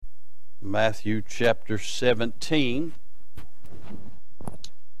Matthew chapter 17.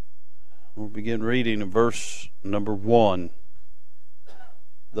 We'll begin reading in verse number 1.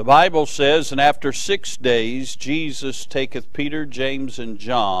 The Bible says, "And after 6 days Jesus taketh Peter, James, and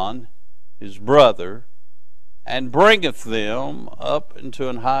John, his brother, and bringeth them up into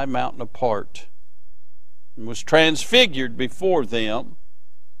an high mountain apart, and was transfigured before them,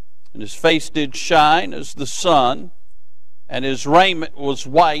 and his face did shine as the sun, and his raiment was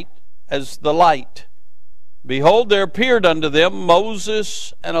white as the light. Behold, there appeared unto them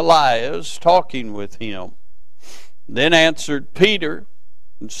Moses and Elias talking with him. Then answered Peter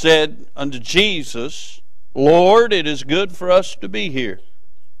and said unto Jesus, Lord, it is good for us to be here.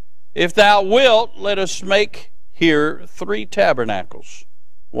 If thou wilt, let us make here 3 tabernacles,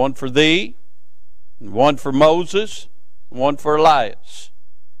 one for thee, and one for Moses, and one for Elias.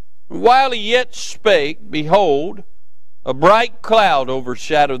 And while he yet spake, behold, a bright cloud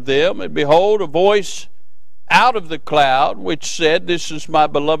overshadowed them, and behold, a voice out of the cloud, which said, This is my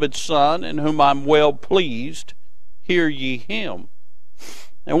beloved Son, in whom I am well pleased. Hear ye him.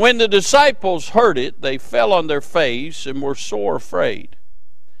 And when the disciples heard it, they fell on their face, and were sore afraid.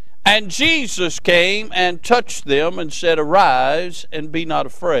 And Jesus came and touched them, and said, Arise, and be not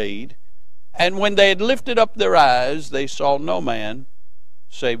afraid. And when they had lifted up their eyes, they saw no man,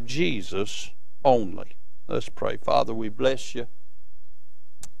 save Jesus only." Let's pray. Father, we bless you.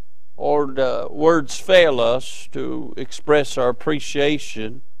 Lord, words fail us to express our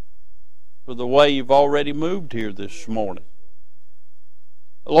appreciation for the way you've already moved here this morning.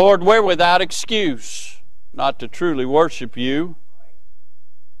 Lord, we're without excuse not to truly worship you.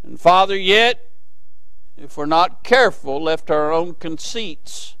 And Father, yet, if we're not careful, left to our own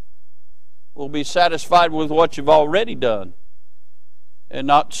conceits, we'll be satisfied with what you've already done and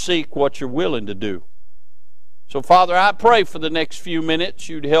not seek what you're willing to do. So, Father, I pray for the next few minutes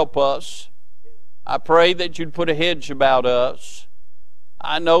you'd help us. I pray that you'd put a hedge about us.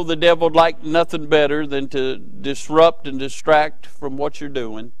 I know the devil'd like nothing better than to disrupt and distract from what you're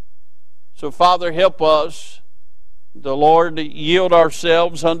doing. So, Father, help us, the Lord, yield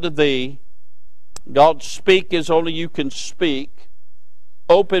ourselves unto thee. God, speak as only you can speak.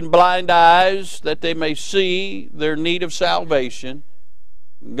 Open blind eyes that they may see their need of salvation.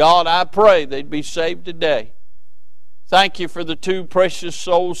 God, I pray they'd be saved today. Thank you for the 2 precious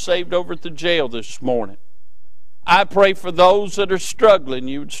souls saved over at the jail this morning. I pray for those that are struggling,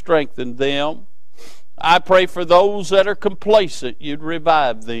 you'd strengthen them. I pray for those that are complacent, you'd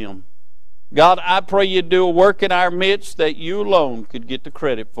revive them. God, I pray you'd do a work in our midst that you alone could get the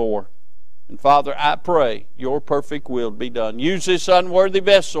credit for. And Father, I pray your perfect will be done. Use this unworthy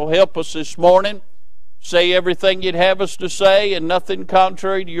vessel. Help us this morning. Say everything you'd have us to say and nothing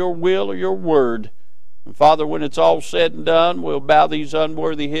contrary to your will or your word. And Father, when it's all said and done, we'll bow these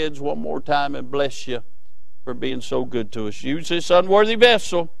unworthy heads one more time and bless you for being so good to us. Use this unworthy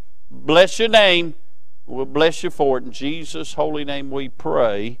vessel. Bless your name. We'll bless you for it. In Jesus' holy name we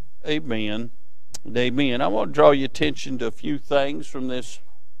pray. Amen and amen. I want to draw your attention to a few things from this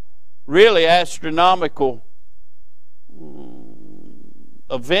really astronomical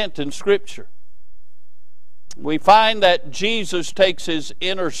event in Scripture. We find that Jesus takes his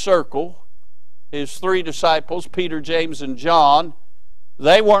inner circle, his 3 disciples, Peter, James, and John.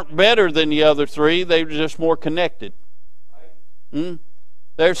 They weren't better than the other 3. They were just more connected.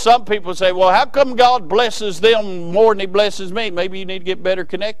 There's some people say, well, how come God blesses them more than he blesses me? Maybe you need to get better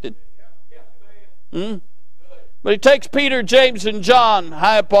connected. But he takes Peter, James, and John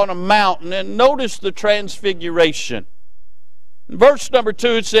high up on a mountain, and notice the transfiguration. In verse number 2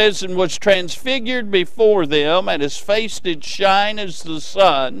 it says, And was transfigured before them, and his face did shine as the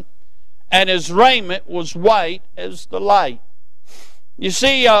sun, and his raiment was white as the light. You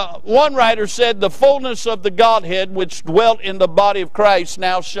see, one writer said, the fullness of the Godhead which dwelt in the body of Christ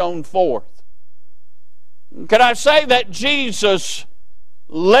now shone forth. Can I say that Jesus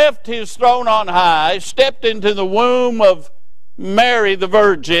left his throne on high, stepped into the womb of Mary the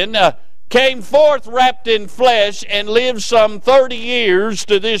Virgin, came forth wrapped in flesh, and lived some 30 years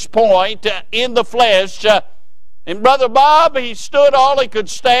to this point in the flesh. And Brother Bob, he stood all he could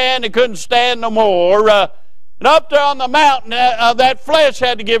stand. He couldn't stand no more. And up there on the mountain, that flesh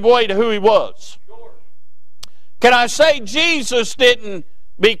had to give way to who he was. Can I say Jesus didn't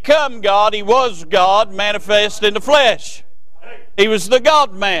become God? He was God manifest in the flesh. He was the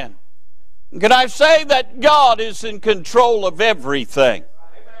God-man. Can I say that God is in control of everything?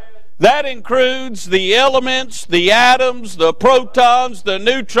 That includes the elements, the atoms, the protons, the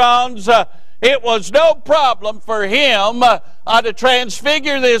neutrons. It was no problem for him to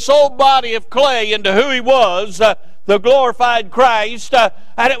transfigure this old body of clay into who he was, the glorified Christ.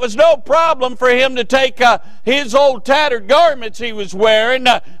 And it was no problem for him to take his old tattered garments he was wearing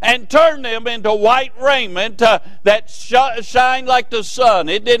and turn them into white raiment that shined like the sun.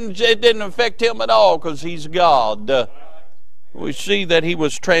 It didn't affect him at all because he's God. We see that he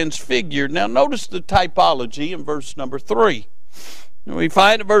was transfigured. Now notice the typology in verse number 3. We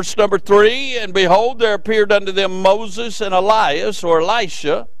find in verse number 3, and behold, there appeared unto them Moses and Elias, or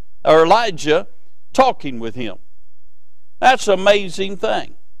Elijah, talking with him. That's an amazing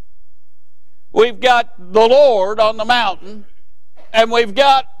thing. We've got the Lord on the mountain, and we've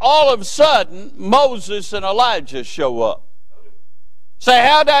got all of a sudden Moses and Elijah show up. Say,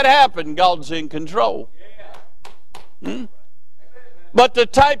 how'd that happen? God's in control. But the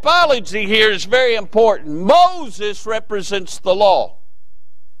typology here is very important. Moses represents the law.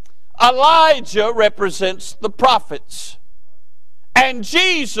 Elijah represents the prophets. And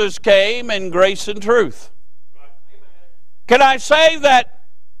Jesus came in grace and truth. Can I say that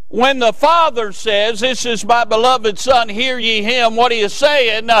when the Father says, "This is my beloved Son, hear ye him," what he is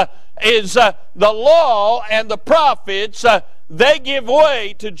saying is the law and the prophets, they give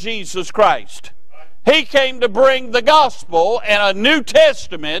way to Jesus Christ. He came to bring the gospel and a New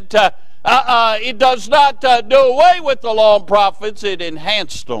Testament. It does not do away with the law and prophets. It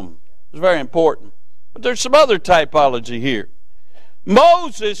enhanced them. It's very important. But there's some other typology here.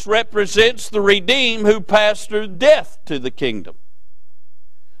 Moses represents the redeemed who passed through death to the kingdom.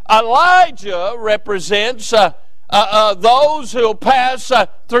 Elijah represents those who will pass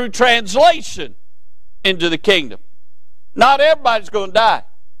through translation into the kingdom. Not everybody's going to die.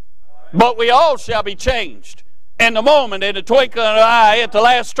 But we all shall be changed. In the moment, in the twinkling of an eye, at the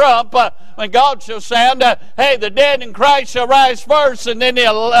last trump, when God shall sound, hey, the dead in Christ shall rise first, and then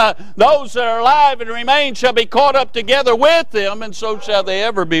those that are alive and remain shall be caught up together with them, and so shall they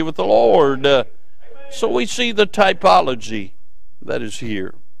ever be with the Lord. So we see the typology that is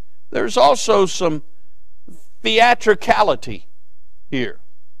here. There's also some theatricality here.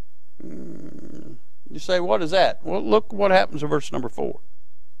 You say, what is that? Well, look what happens in verse number 4.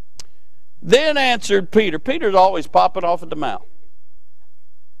 Then answered Peter. Peter's always popping off at the mouth.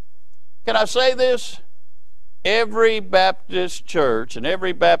 Can I say this? Every Baptist church and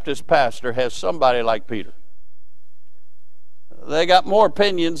every Baptist pastor has somebody like Peter. They got more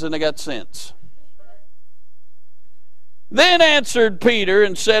opinions than they got sense. Then answered Peter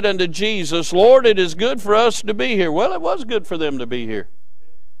and said unto Jesus, Lord, it is good for us to be here. Well, it was good for them to be here.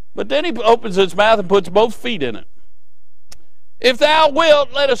 But then he opens his mouth and puts both feet in it. If thou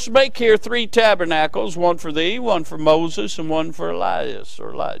wilt, let us make here 3 tabernacles, one for thee, one for Moses, and one for Elias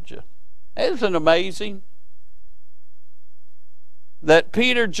or Elijah. Isn't it amazing that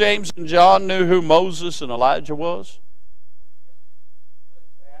Peter, James, and John knew who Moses and Elijah was?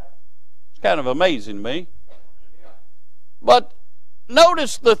 It's kind of amazing to me. But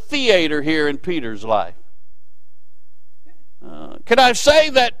notice the theater here in Peter's life. Can I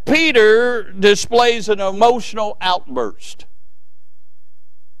say that Peter displays an emotional outburst?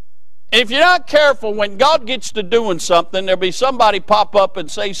 If you're not careful, when God gets to doing something, there'll be somebody pop up and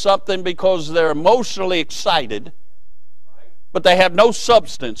say something because they're emotionally excited, but they have no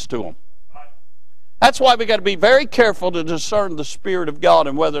substance to them. That's why we've got to be very careful to discern the Spirit of God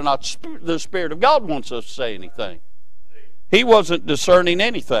and whether or not the Spirit of God wants us to say anything. He wasn't discerning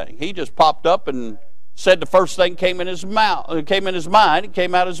anything. He just popped up and said the first thing came in his mouth. It came in his mind. It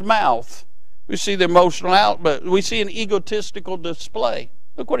came out of his mouth. We see the emotional outburst. We see an egotistical display.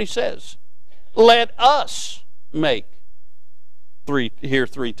 Look what he says. Let us make 3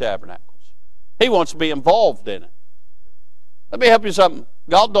 tabernacles. He wants to be involved in it. Let me help you something.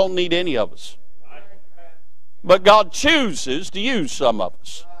 God don't need any of us. But God chooses to use some of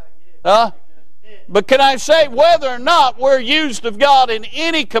us. But can I say, whether or not we're used of God in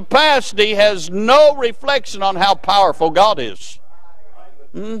any capacity has no reflection on how powerful God is.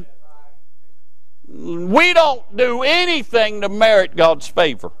 We don't do anything to merit God's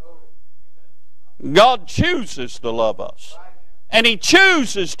favor. God chooses to love us. And He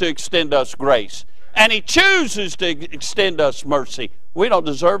chooses to extend us grace. And He chooses to extend us mercy. We don't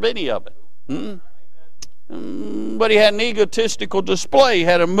deserve any of it. But He had an egotistical display. He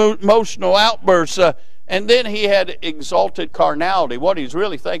had an emotional outburst. And then He had exalted carnality. What He's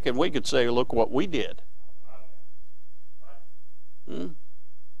really thinking, we could say, look what we did.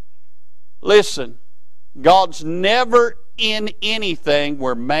 Listen, God's never in anything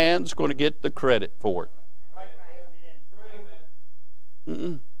where man's going to get the credit for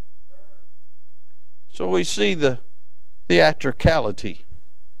it. So we see the theatricality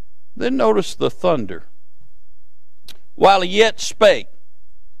Then notice the thunder. While he yet spake.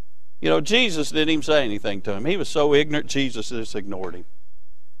 You know, Jesus didn't even say anything to him. He was so ignorant, Jesus just ignored him.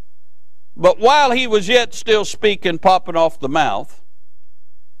 But while he was yet still speaking, popping off the mouth,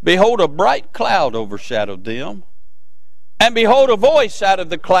 behold, a bright cloud overshadowed them. And behold, a voice out of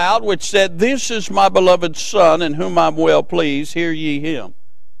the cloud which said, This is my beloved Son, in whom I'm well pleased. Hear ye him.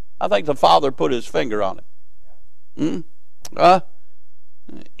 I think the Father put his finger on it.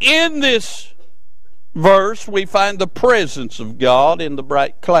 In this verse, we find the presence of God in the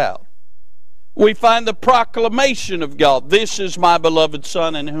bright cloud. We find the proclamation of God. This is my beloved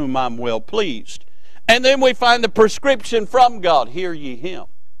Son, in whom I'm well pleased. And then we find the prescription from God. Hear ye him.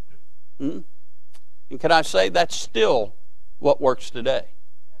 And can I say that's still what works today?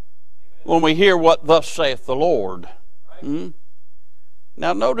 When we hear what thus saith the Lord.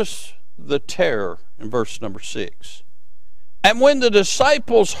 Now notice the terror in verse number 6. And when the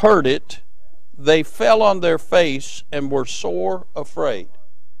disciples heard it, they fell on their face and were sore afraid.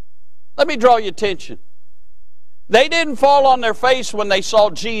 Let me draw your attention. They didn't fall on their face when they saw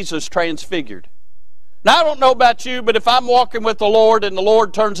Jesus transfigured. Now, I don't know about you, but if I'm walking with the Lord and the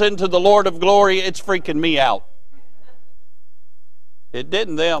Lord turns into the Lord of glory, it's freaking me out. It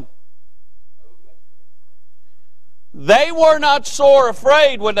didn't them. They were not sore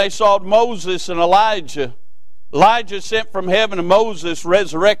afraid when they saw Moses and Elijah. Elijah sent from heaven and Moses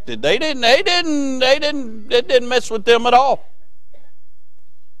resurrected. It didn't mess with them at all.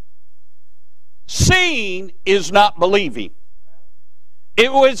 Seeing is not believing.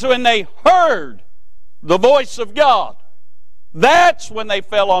 It was when they heard the voice of God. That's when they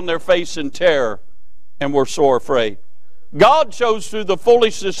fell on their face in terror and were sore afraid. God chose through the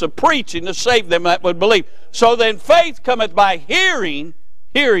foolishness of preaching to save them that would believe. So then faith cometh by hearing,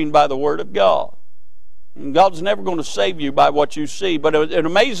 hearing by the word of God. And God's never going to save you by what you see. But it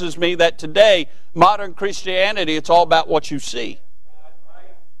amazes me that today, modern Christianity, it's all about what you see.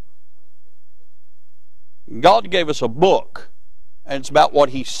 God gave us a book, and it's about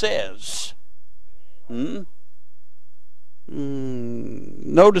what He says. Notice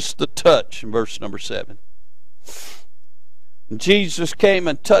the touch in verse number 7. Jesus came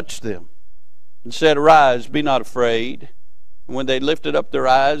and touched them and said, Arise, be not afraid. And when they lifted up their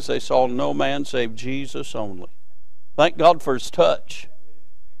eyes, they saw no man save Jesus only. Thank God for His touch.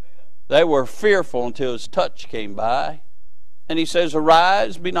 They were fearful until His touch came by. And He says,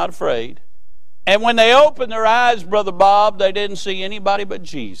 Arise, be not afraid. And when they opened their eyes, Brother Bob, they didn't see anybody but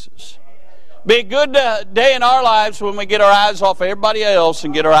Jesus. Be a good day in our lives when we get our eyes off everybody else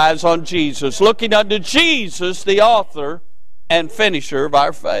and get our eyes on Jesus. Looking unto Jesus, the author and finisher of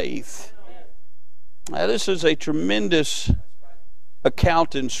our faith. Now, this is a tremendous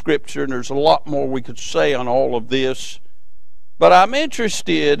account in Scripture, and there's a lot more we could say on all of this. But I'm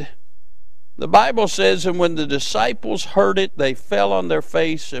interested, the Bible says, and when the disciples heard it, they fell on their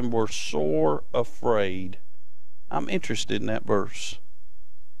face and were sore afraid. I'm interested in that verse.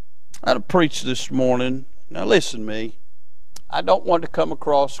 I'd preach this morning. Now listen to me. I don't want to come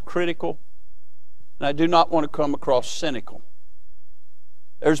across critical, and I do not want to come across cynical.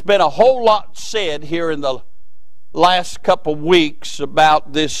 There's been a whole lot said here in the last couple weeks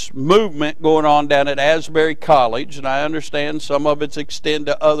about this movement going on down at Asbury College, and I understand some of it's extend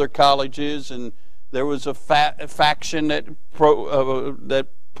to other colleges, and there was a faction that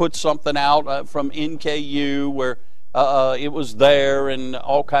put something out from NKU where it was there and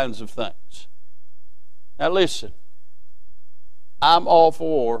all kinds of things. Now listen, I'm all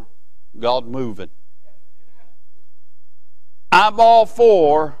for God moving. I'm all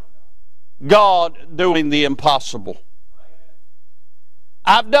for God doing the impossible.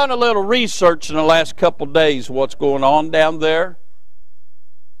 I've done a little research in the last couple of days what's going on down there.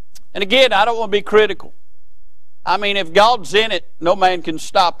 And again, I don't want to be critical. I mean, if God's in it, no man can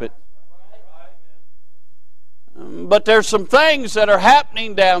stop it. But there's some things that are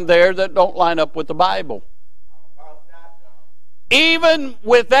happening down there that don't line up with the Bible. Even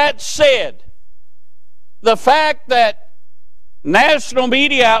with that said, the fact that national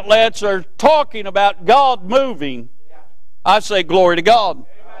media outlets are talking about God moving, I say glory to God.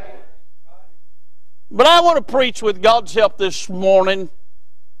 But I want to preach with God's help this morning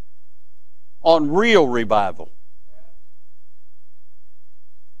on real revival.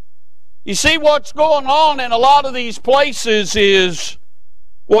 You see, what's going on in a lot of these places is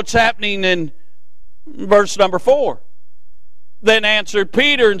what's happening in verse number 4. Then answered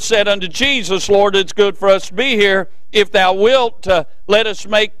Peter and said unto Jesus, Lord, it's good for us to be here. If thou wilt, let us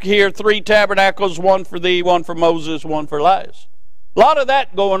make here 3 tabernacles, one for thee, one for Moses, one for Elias. A lot of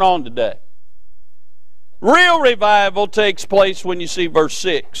that going on today. Real revival takes place when you see verse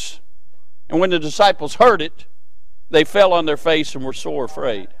 6. And when the disciples heard it, they fell on their face and were sore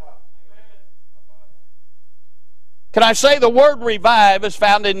afraid. Can I say the word revive is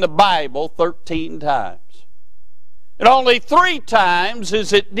found in the Bible 13 times. And only 3 times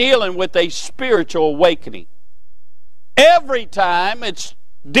is it dealing with a spiritual awakening. Every time it's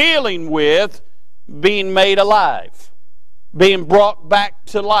dealing with being made alive, being brought back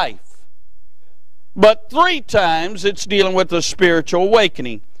to life. But 3 times it's dealing with a spiritual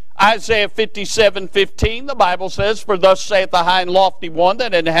awakening. Isaiah 57:15, the Bible says, "For thus saith the high and lofty one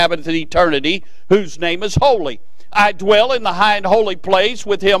that inhabiteth eternity, whose name is holy. I dwell in the high and holy place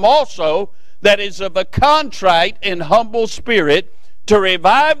with him also that is of a contrite and humble spirit, to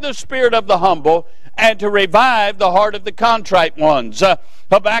revive the spirit of the humble, and to revive the heart of the contrite ones."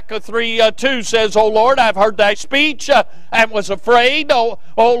 Habakkuk 3:2 says, "O Lord, I've heard thy speech and was afraid. O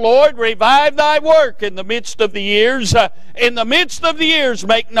Lord, revive thy work in the midst of the years. In the midst of the years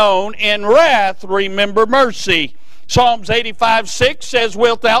make known, in wrath remember mercy." Psalms 85:6 says,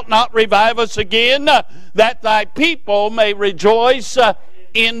 "Wilt thou not revive us again, that thy people may rejoice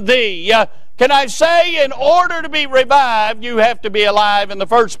in thee?" Can I say, in order to be revived, you have to be alive in the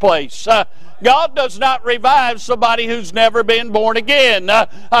first place. God does not revive somebody who's never been born again.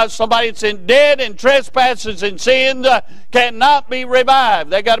 Somebody that's dead in trespasses and sins cannot be revived.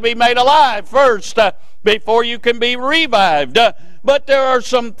 They got to be made alive first before you can be revived. But there are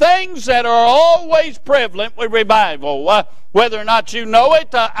some things that are always prevalent with revival. Whether or not you know it,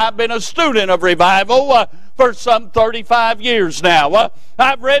 I've been a student of revival for some 35 years now.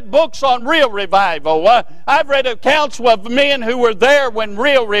 I've read books on real revival. I've read accounts of men who were there when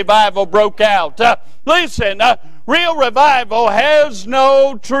real revival broke out. Listen, real revival has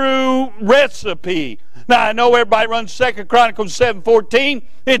no true recipe. Now, I know everybody runs 2 Chronicles 7:14.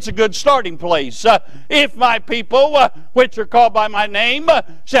 It's a good starting place. "If my people, which are called by my name,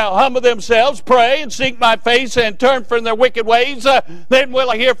 shall humble themselves, pray, and seek my face, and turn from their wicked ways, then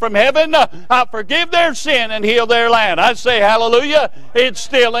will I hear from heaven, I'll forgive their sin and heal their land." I say hallelujah. It's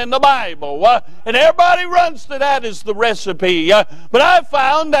still in the Bible. And everybody runs to that as the recipe. But I've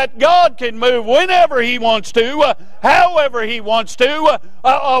found that God can move whenever He wants to, however He wants to,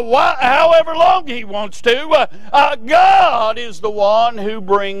 however long He wants to. God is the one who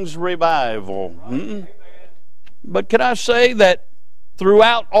brings revival. But can I say that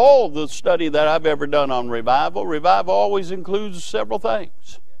throughout all the study that I've ever done on revival, revival always includes several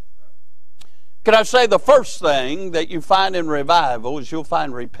things. Can I say the first thing that you find in revival is you'll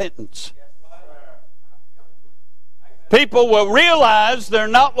find repentance. People will realize they're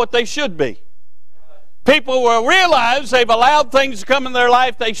not what they should be. People will realize they've allowed things to come in their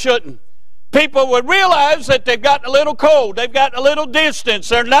life they shouldn't. People would realize that they've gotten a little cold. They've gotten a little distance.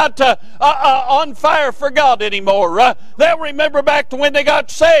 They're not on fire for God anymore. They'll remember back to when they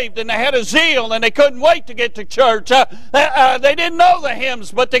got saved and they had a zeal and they couldn't wait to get to church. They didn't know the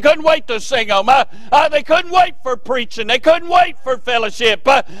hymns, but they couldn't wait to sing them. They couldn't wait for preaching. They couldn't wait for fellowship.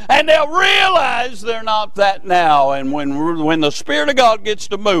 And they'll realize they're not that now. And when the Spirit of God gets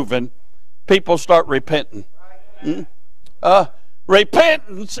to moving, people start repenting.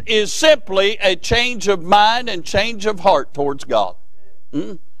 Repentance is simply a change of mind and change of heart towards God.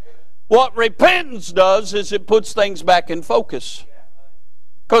 What repentance does is it puts things back in focus.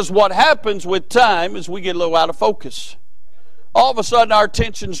 Because what happens with time is we get a little out of focus. All of a sudden our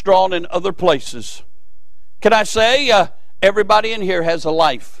attention's drawn in other places. Can I say, everybody in here has a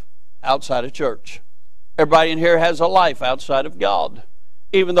life outside of church. Everybody in here has a life outside of God.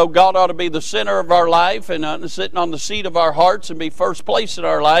 Even though God ought to be the center of our life and sitting on the seat of our hearts and be first place in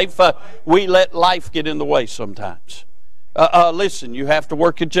our life, we let life get in the way sometimes. Listen, you have to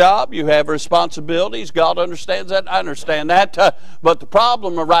work a job. You have responsibilities. God understands that. I understand that. But the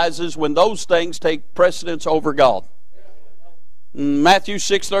problem arises when those things take precedence over God. Matthew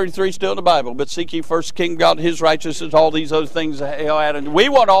 6:33 still in the Bible. "But seek ye first the kingdom of God, His righteousness, all these other things He'll add." And we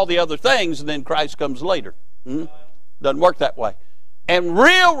want all the other things, and then Christ comes later. Doesn't work that way. And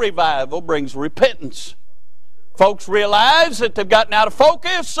real revival brings repentance. Folks realize that they've gotten out of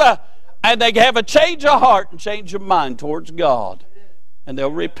focus and they have a change of heart and change of mind towards God. And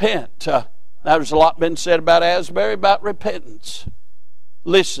they'll repent. Now there's a lot been said about Asbury about repentance.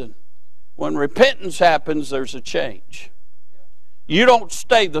 Listen, when repentance happens, there's a change. You don't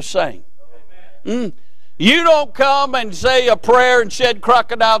stay the same. You don't come and say a prayer and shed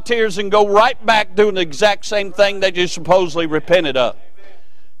crocodile tears and go right back doing the exact same thing that you supposedly repented of.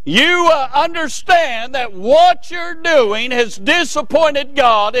 You understand that what you're doing has disappointed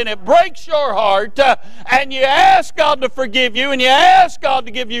God and it breaks your heart, and you ask God to forgive you and you ask God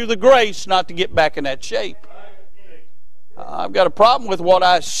to give you the grace not to get back in that shape. I've got a problem with what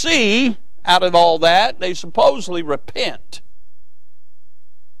I see out of all that. They supposedly repent.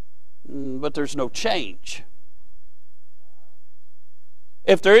 But there's no change.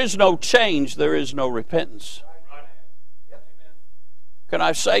 If there is no change, there is no repentance. Can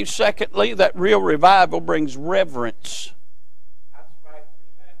I say, secondly, that real revival brings reverence?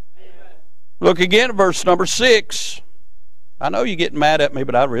 Look again at verse number 6. I know you're getting mad at me,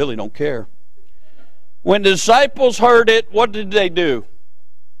 but I really don't care. When the disciples heard it, what did they do?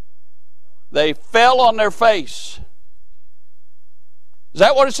 They fell on their face. Is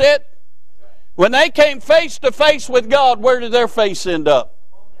that what it said? When they came face to face with God, where did their face end up?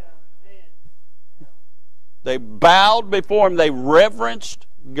 They bowed before Him. They reverenced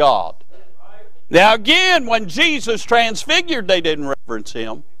God. Now again, when Jesus transfigured, they didn't reverence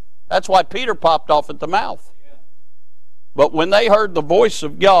Him. That's why Peter popped off at the mouth. But when they heard the voice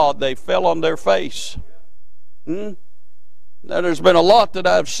of God, they fell on their face. Now there's been a lot that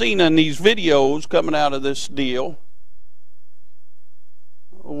I've seen in these videos coming out of this deal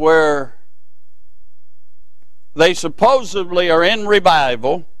where they supposedly are in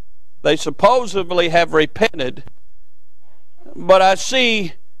revival. They supposedly have repented. But I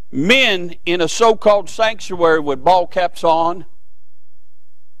see men in a so-called sanctuary with ball caps on.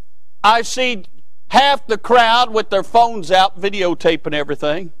 I see half the crowd with their phones out videotaping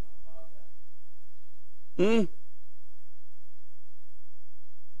everything.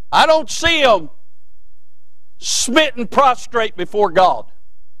 I don't see them smitten prostrate before God.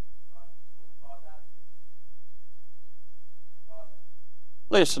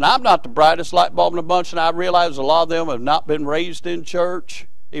 Listen, I'm not the brightest light bulb in the bunch, and I realize a lot of them have not been raised in church,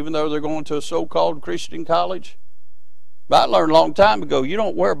 even though they're going to a so-called Christian college. But I learned a long time ago, you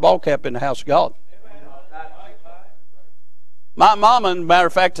don't wear a ball cap in the house of God. My mama, as a matter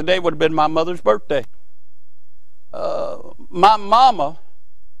of fact, today would have been my mother's birthday. My mama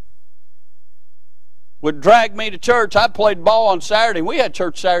would drag me to church. I played ball on Saturday. We had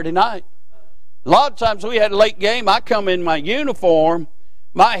church Saturday night. A lot of times we had a late game. I come in my uniform,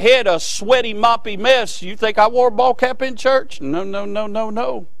 my head a sweaty, moppy mess. You think I wore a ball cap in church?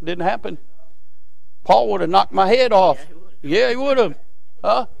 No. Didn't happen. Paul would have knocked my head off. Yeah, he would have.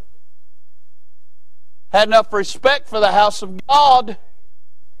 Huh? Had enough respect for the house of God.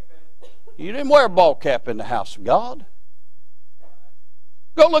 You didn't wear a ball cap in the house of God.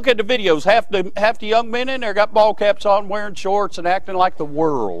 Go look at the videos. Half the young men in there got ball caps on, wearing shorts and acting like the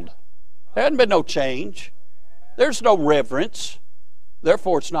world. There hasn't been no change. There's no reverence.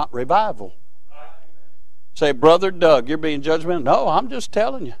 Therefore, it's not revival. Say, Brother Doug, you're being judgmental. No, I'm just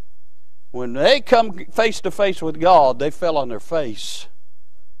telling you. When they come face to face with God, they fell on their face.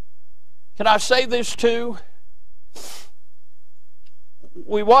 Can I say this too?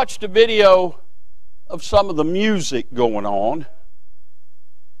 We watched a video of some of the music going on,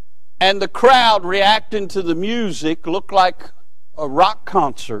 and the crowd reacting to the music looked like a rock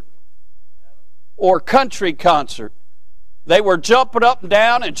concert or country concert. They were jumping up and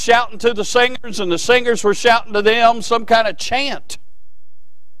down and shouting to the singers, and the singers were shouting to them some kind of chant.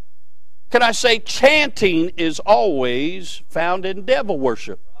 Can I say chanting is always found in devil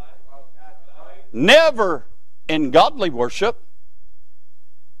worship? Never in godly worship.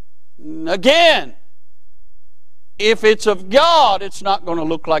 Again, if it's of God, it's not going to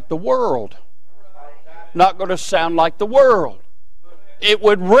look like the world. Not going to sound like the world. It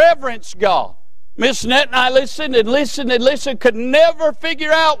would reverence God. Miss Nett and I listened and listened and listened, could never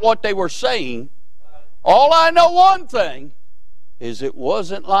figure out what they were saying. All I know one thing is it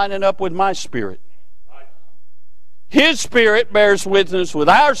wasn't lining up with my spirit. His spirit bears witness with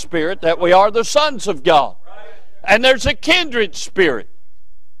our spirit that we are the sons of God. And there's a kindred spirit.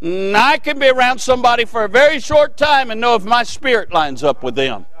 And I can be around somebody for a very short time and know if my spirit lines up with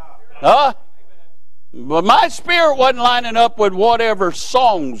them. But my spirit wasn't lining up with whatever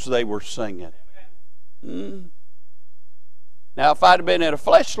songs they were singing. Now, if I'd have been in a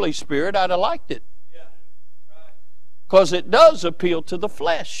fleshly spirit, I'd have liked it. Because it does appeal to the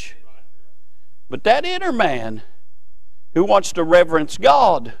flesh. But that inner man who wants to reverence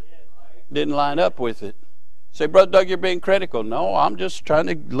God didn't line up with it. Say, Brother Doug, you're being critical. No, I'm just trying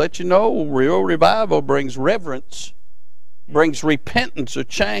to let you know real revival brings reverence, brings repentance, a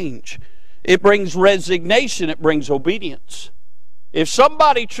change. It brings resignation. It brings obedience. If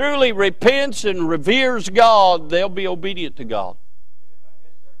somebody truly repents and reveres God, they'll be obedient to God.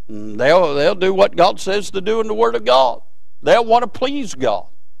 They'll do what God says to do in the Word of God. They'll want to please God.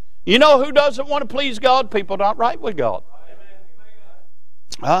 You know who doesn't want to please God? People not right with God.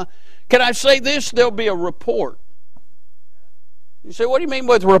 Can I say this? There'll be a rapport. You say, what do you mean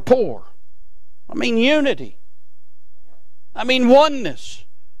with rapport? I mean unity. I mean oneness.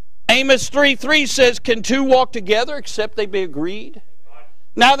 Amos 3:3 says, can two walk together except they be agreed?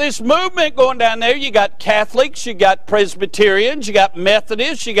 Now this movement going down there, you got Catholics, you got Presbyterians, you got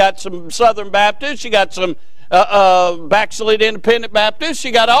Methodists, you got some Southern Baptists, you got some backslid Independent Baptists,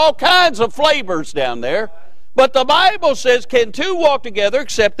 you got all kinds of flavors down there. But the Bible says, can two walk together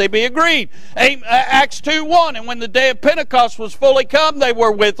except they be agreed? Acts 2:1, and when the day of Pentecost was fully come, they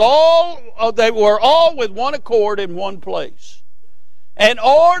were all with one accord in one place. In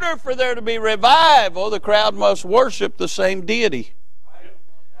order for there to be revival, the crowd must worship the same deity.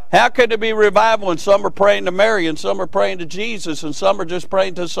 How could there be revival when some are praying to Mary and some are praying to Jesus and some are just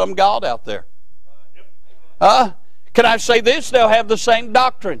praying to some God out there? Huh? Can I say this? They'll have the same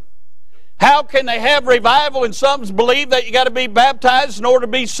doctrine. How can they have revival and some believe that you got to be baptized in order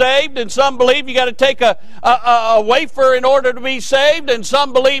to be saved, and some believe you got to take a wafer in order to be saved, and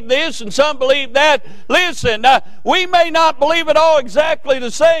some believe this and some believe that? Listen, we may not believe it all exactly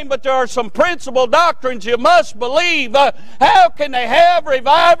the same, but there are some principal doctrines you must believe. How can they have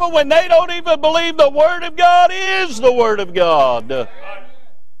revival when they don't even believe the Word of God is the Word of God?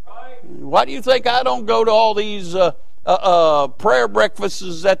 Why do you think I don't go to all these prayer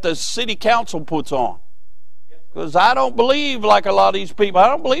breakfasts that the city council puts on? Because I don't believe like a lot of these people. I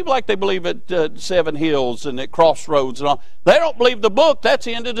don't believe like they believe at Seven Hills and at Crossroads and all. They don't believe the book. That's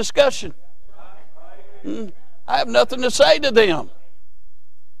the end of discussion. I have nothing to say to them.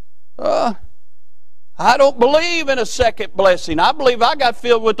 I don't believe in a second blessing. I believe I got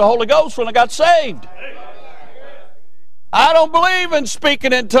filled with the Holy Ghost when I got saved. I don't believe in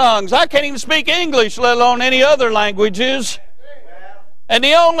speaking in tongues. I can't even speak English, let alone any other languages. And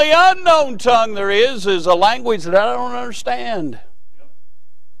the only unknown tongue there is a language that I don't understand.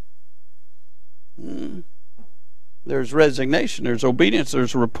 There's resignation, there's obedience,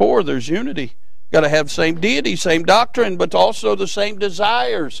 there's rapport, there's unity. Got to have same deity, same doctrine, but also the same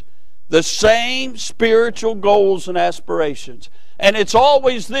desires, the same spiritual goals and aspirations. And it's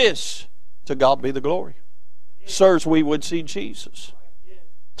always this: to God be the glory. Sirs, we would see Jesus.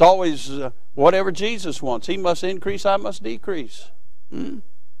 It's always whatever Jesus wants. He must increase, I must decrease. Can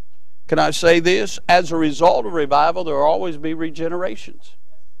I say this? As a result of revival, there will always be regenerations.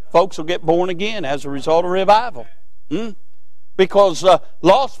 Folks will get born again as a result of revival. Because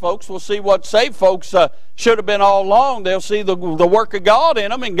lost folks will see what saved folks should have been all along. They'll see the work of God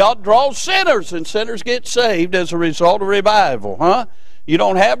in them, and God draws sinners, and sinners get saved as a result of revival. Huh? You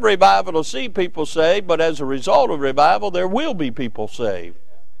don't have revival to see people saved, but as a result of revival, there will be people saved.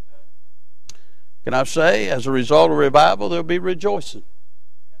 Can I say, as a result of revival, there'll be rejoicing?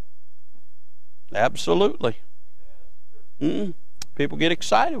 Absolutely. People get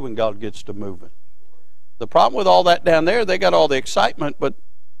excited when God gets to moving. The problem with all that down there, they got all the excitement, but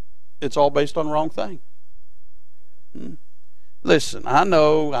it's all based on the wrong thing. Listen, I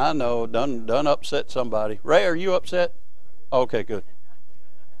know, done upset somebody. Ray, are you upset? Okay, good.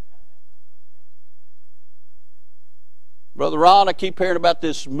 Brother Ron, I keep hearing about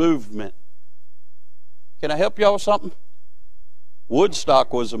this movement. Can I help y'all with something?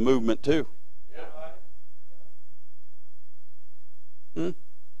 Woodstock was a movement too.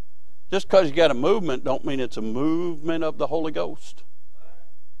 Just because you got a movement don't mean it's a movement of the Holy Ghost.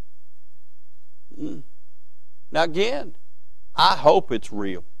 Now again, I hope it's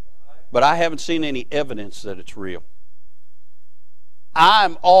real, but I haven't seen any evidence that it's real.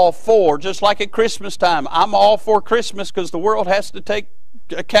 I'm all for, just like at Christmas time, I'm all for Christmas because the world has to take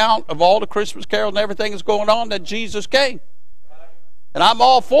account of all the Christmas carols and everything that's going on, that Jesus came. And I'm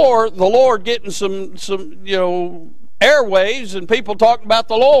all for the Lord getting some airwaves and people talking about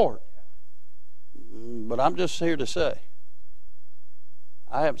the Lord. But I'm just here to say,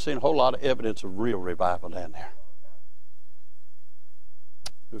 I haven't seen a whole lot of evidence of real revival down there.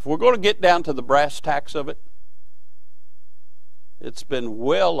 If we're going to get down to the brass tacks of it, it's been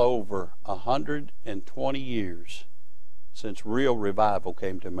well over 120 years since real revival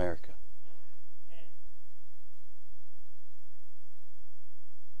came to America.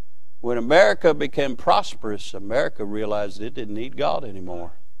 When America became prosperous, America realized it didn't need God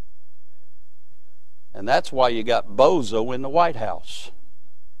anymore. And that's why you got Bozo in the White House.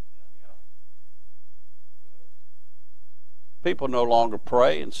 People no longer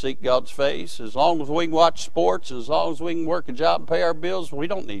pray and seek God's face. As long as we can watch sports, as long as we can work a job and pay our bills, we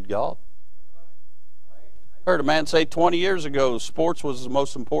don't need God. I heard a man say 20 years ago sports was the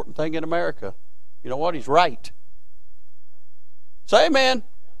most important thing in America. You know what? He's right. Say amen.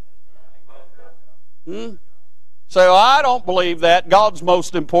 Say, well, I don't believe that. God's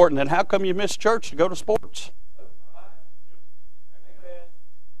most important. Then how come you miss church to go to sports?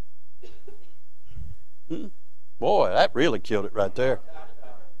 Boy, that really killed it right there.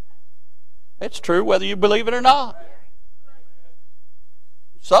 It's true whether you believe it or not.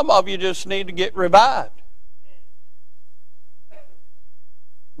 Some of you just need to get revived.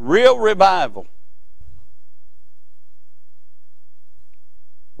 Real revival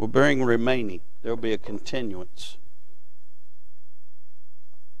will bring remaining. There will be a continuance.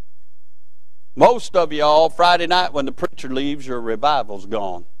 Most of y'all, Friday night when the preacher leaves, your revival's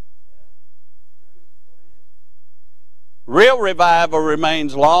gone. Real revival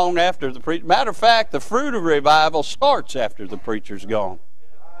remains long after the preacher. Matter of fact, the fruit of revival starts after the preacher's gone.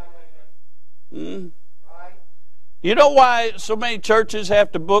 You know why so many churches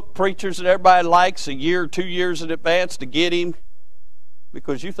have to book preachers that everybody likes a year or 2 years in advance to get him?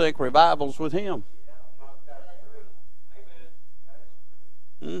 Because you think revival's with him.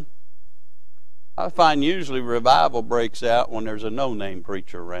 I find usually revival breaks out when there's a no-name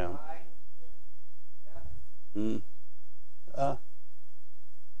preacher around. The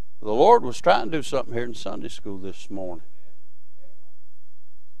Lord was trying to do something here in Sunday school this morning.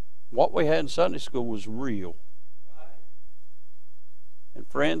 What we had in Sunday school was real. And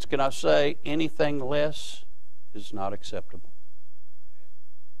friends, can I say, anything less is not acceptable.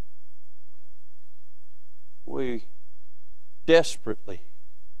 We desperately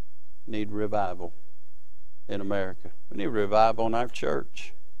need revival in America. We need revival in our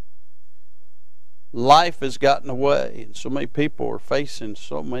church. Life has gotten away, and so many people are facing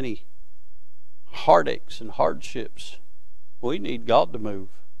so many heartaches and hardships. We need God to move.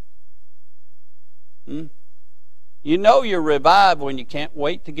 You know you're revived when you can't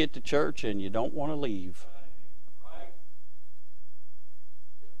wait to get to church and you don't want to leave.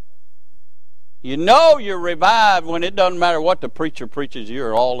 You know you're revived when it doesn't matter what the preacher preaches,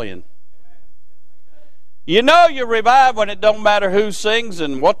 you're all in. You know you're revived when it don't matter who sings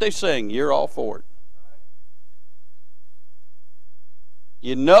and what they sing, you're all for it.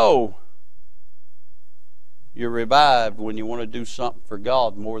 You know you're revived when you want to do something for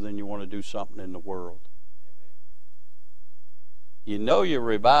God more than you want to do something in the world. You know you're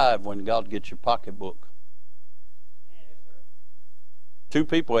revived when God gets your pocketbook. 2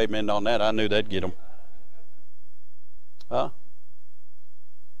 people amen on that. I knew that'd get them.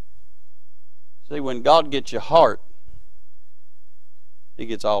 See, when God gets your heart, He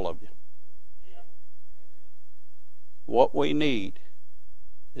gets all of you. What we need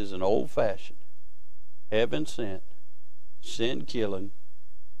is an old-fashioned, heaven-sent, sin-killing,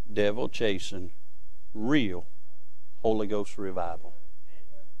 devil-chasing, real Holy Ghost revival.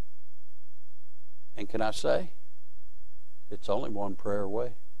 And can I say, it's only one prayer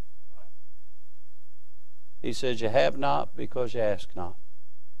away. He says, you have not because you ask not.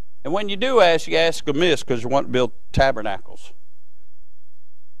 And when you do ask, you ask amiss because you want to build tabernacles.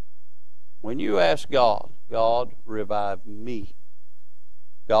 When you ask God, God, revive me.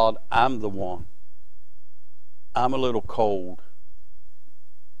 God, I'm the one. I'm a little cold.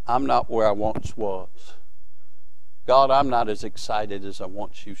 I'm not where I once was. God, I'm not as excited as I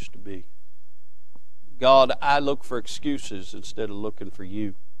once used to be. God, I look for excuses instead of looking for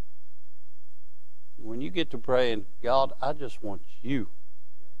you. When you get to praying, God, I just want you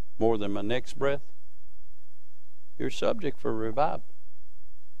more than my next breath, you're subject for revival.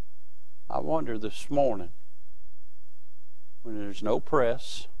 I wonder this morning, when there's no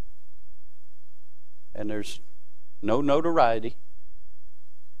press and there's no notoriety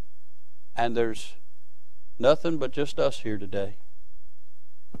and there's nothing but just us here today,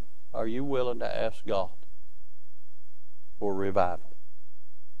 are you willing to ask God for revival?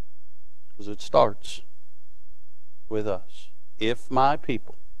 Because it starts with us. If my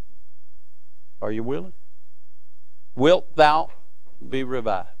people, are you willing? Wilt thou be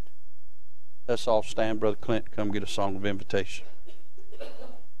revived? Let's all stand. Brother Clint, come get a song of invitation.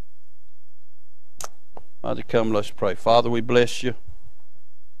 Father, come, let's pray. Father, we bless you.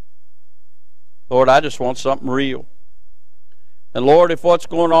 Lord, I just want something real. And Lord, if what's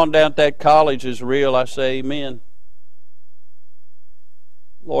going on down at that college is real, I say amen.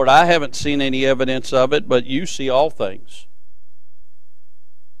 Lord, I haven't seen any evidence of it, but you see all things.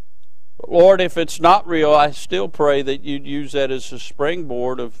 But Lord, if it's not real, I still pray that you'd use that as a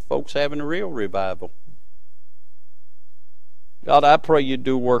springboard of folks having a real revival. God, I pray you'd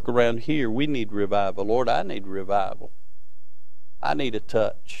do work around here. We need revival. Lord, I need revival. I need a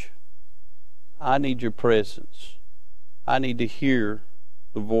touch. I need your presence. I need to hear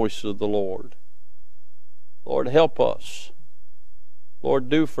the voice of the Lord. Lord, help us. Lord,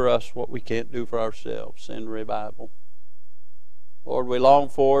 do for us what we can't do for ourselves. Send revival. Lord, we long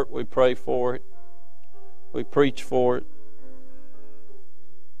for it. We pray for it. We preach for it.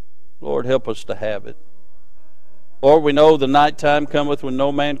 Lord, help us to have it. Lord, we know the nighttime cometh when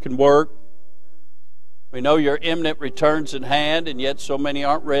no man can work. We know your imminent return's in hand, and yet so many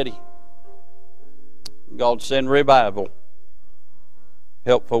aren't ready. God, send revival.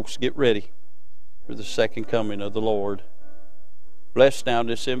 Help folks get ready for the second coming of the Lord. Bless now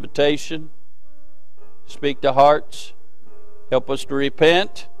this invitation. Speak to hearts. Help us to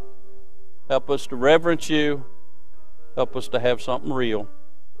repent. Help us to reverence you. Help us to have something real.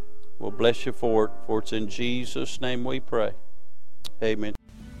 We'll bless you for it, for it's in Jesus' name we pray. Amen.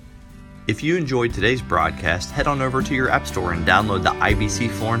 If you enjoyed today's broadcast, head on over to your app store and download the IBC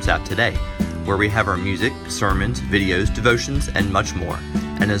Florence app today, where we have our music, sermons, videos, devotions, and much more.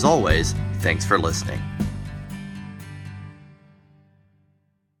 And as always, thanks for listening.